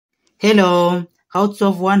Hello, how to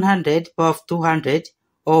solve 100 power of 200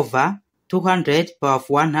 over 200 power of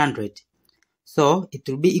 100. So it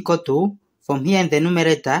will be equal to, from here in the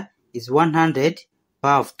numerator is 100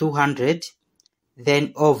 power of 200,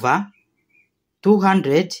 then over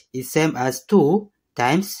 200 is same as 2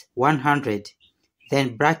 times 100,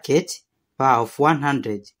 then bracket power of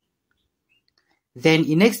 100. Then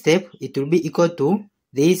in next step, it will be equal to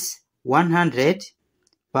this 100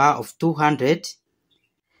 power of 200,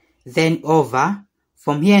 then over,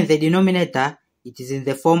 from here in the denominator, it is in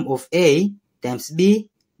the form of a times b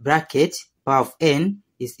bracket power of n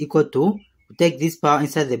is equal to, we take this power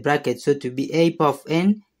inside the bracket, so to be a power of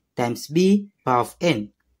n times b power of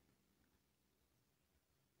n.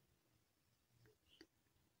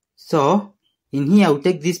 So, in here, we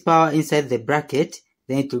take this power inside the bracket,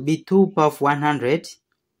 then it will be 2 power of 100,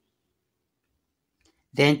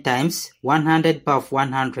 then times 100 power of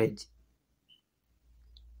 100.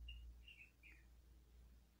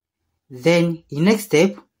 Then, in next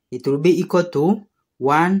step, it will be equal to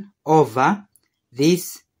 1 over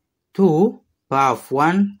this 2 power of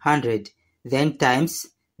 100, then times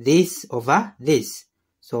this over this.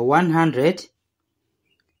 So, 100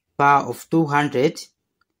 power of 200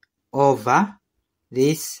 over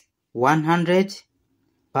this 100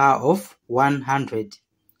 power of 100.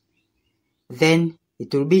 Then,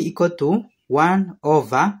 it will be equal to 1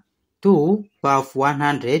 over 2 power of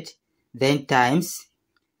 100, then times,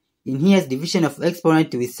 in here's division of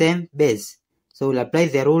exponent with same base. So we'll apply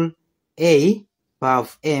the rule a power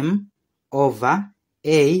of m over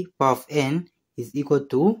a power of n is equal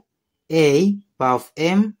to a power of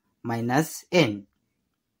m minus n.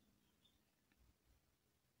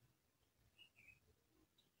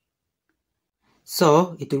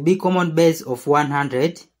 So it will be common base of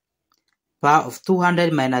 100. Power of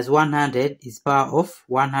 200 minus 100 is power of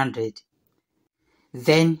 100.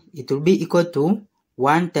 Then it will be equal to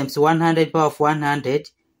 1 times 100 power of 100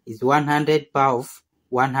 is 100 power of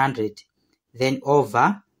 100. Then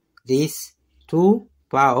over this 2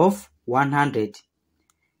 power of 100.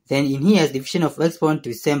 Then in here is division of exponent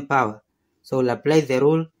with same power. So we'll apply the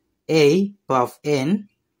rule a power of n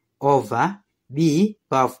over b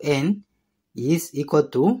power of n is equal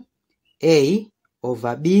to a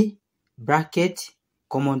over b bracket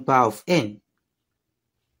common power of n.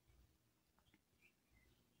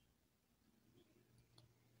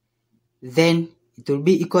 Then it will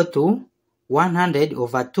be equal to 100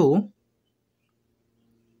 over 2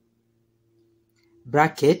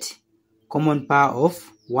 bracket common power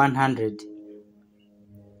of 100.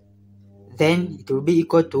 Then it will be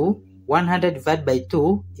equal to 100 divided by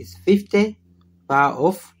 2 is 50 power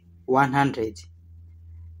of 100.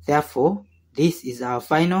 Therefore, this is our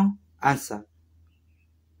final answer.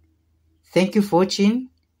 Thank you for watching.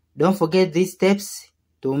 Don't forget these steps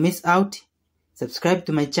to miss out. Subscribe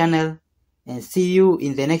to my channel and see you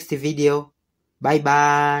in the next video. Bye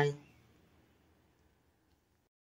bye.